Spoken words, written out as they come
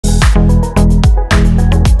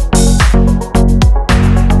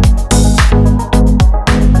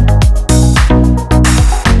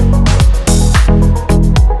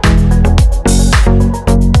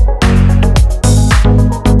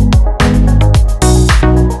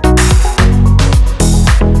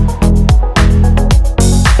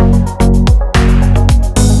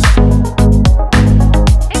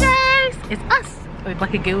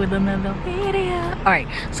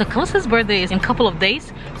So Calussa's birthday is in a couple of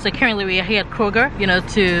days. So currently we are here at Kroger, you know,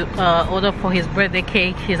 to order for his birthday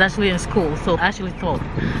cake. He's actually in school, so I actually thought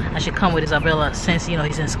I should come with Isabella since, you know,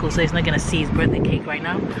 he's in school, so he's not gonna see his birthday cake right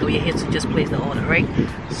now. So we're here to just place the order, right?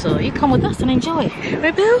 So you come with us and enjoy,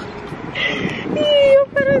 right, Bill? Your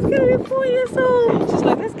brother's gonna be 4 years old. She's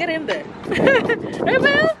like, let's get in there. Right,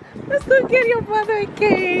 Bill? Let's go get your brother a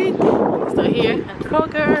cake. So here at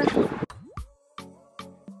Kroger.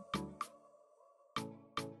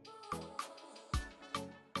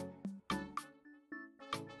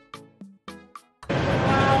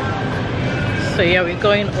 So yeah, we're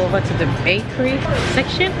going over to the bakery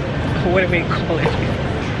section, or whatever you call it.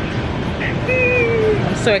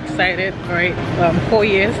 I'm so excited, right? 4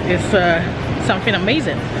 years is something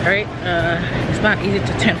amazing, right? It's not easy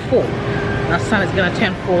to turn 4. My son is gonna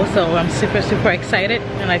turn 4, so I'm super excited,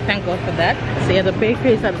 and I thank God for that. So yeah, the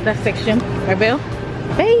bakery is at that section, right, Bill?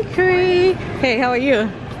 Bakery. Hey, how are you?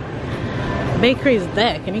 Bakery is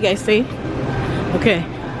there. Can you guys see? Okay,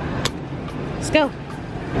 let's go.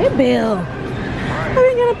 Hey, Bill. Are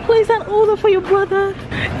we gonna place an order for your brother?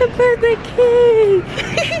 A birthday cake.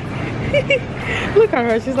 Look at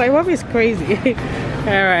her, she's like, Mommy's crazy.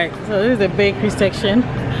 Alright, so this is the bakery section.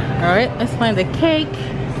 Alright, let's find the cake.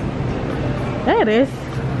 There it is.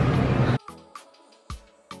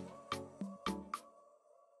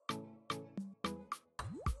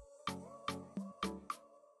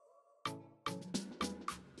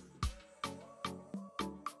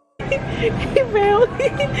 Hey, Mel.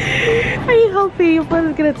 Are you healthy? Your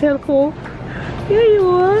brother's gonna turn 4. Here you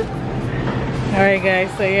are. Alright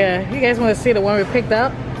guys, so yeah, you guys want to see the one we picked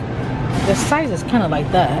up? The size is kind of like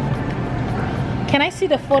that. Can I see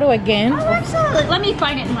the photo again? Oh, absolutely. Let me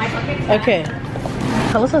find it in my book. Okay.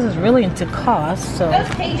 Calissa is really into cars, so those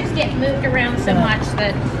pages get moved around so much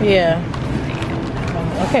that... Yeah.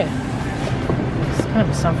 Okay. It's gonna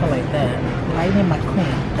be something like that. Lightning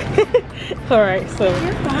McQueen. Alright, so...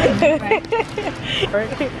 You're fine.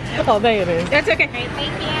 Right. Oh, there it is. That's okay. Thank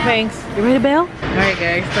you. Thanks. You ready, Belle? Alright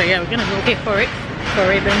guys, so yeah, we're gonna go pay for it.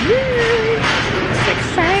 Then. Yay! I'm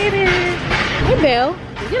excited. Hey, Belle.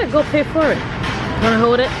 We're gonna go pay for it. Wanna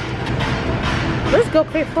hold it? Let's go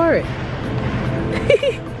pay for it.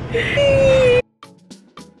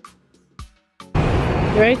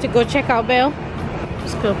 You ready to go check out, Belle?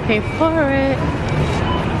 Let's go pay for it.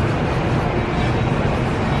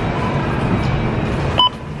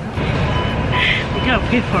 We gotta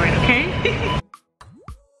pay for it, okay?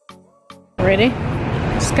 Ready?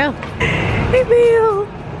 Let's go. Hey, Belle.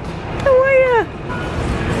 How are ya?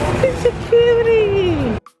 It's a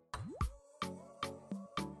cutie.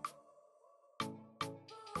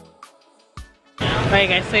 Alright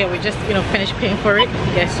guys, so yeah, we just, you know, finished paying for it.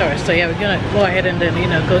 You guys saw it. So yeah, we're gonna go ahead and then, you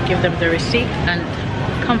know, go give them the receipt and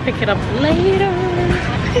come pick it up later.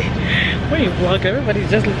 When you vlog, everybody's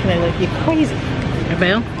just looking at you like you're crazy. Hey,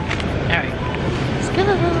 Belle? Alright, let's go.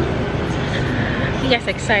 You guys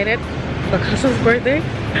excited for Calussa's birthday?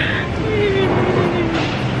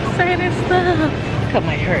 Excited stuff. Look at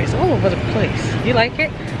my hair, it's all over the place. You like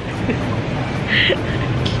it?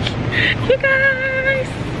 You guys!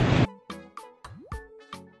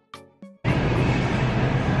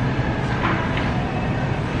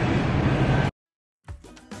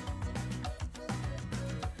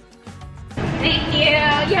 Thank you.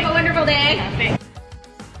 You have a wonderful day.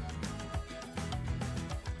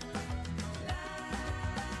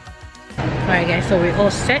 Alright guys, so we're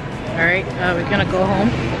all set. Alright, we're gonna go home.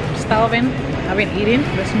 I'm starving. I've been eating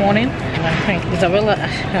this morning. And I think Isabella,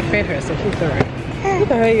 I fed her, so she's alright.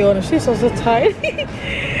 Look at her yawning, she's also tired.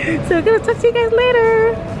 So we're gonna talk to you guys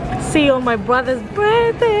later. See you on my brother's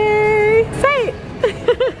birthday. Say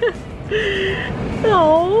it.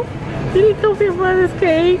 Oh, did he come for your brother's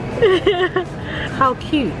cake? How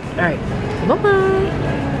cute. Alright, bye-bye.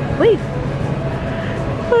 Leave.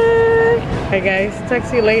 Bye. Hey guys, talk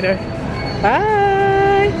to you later.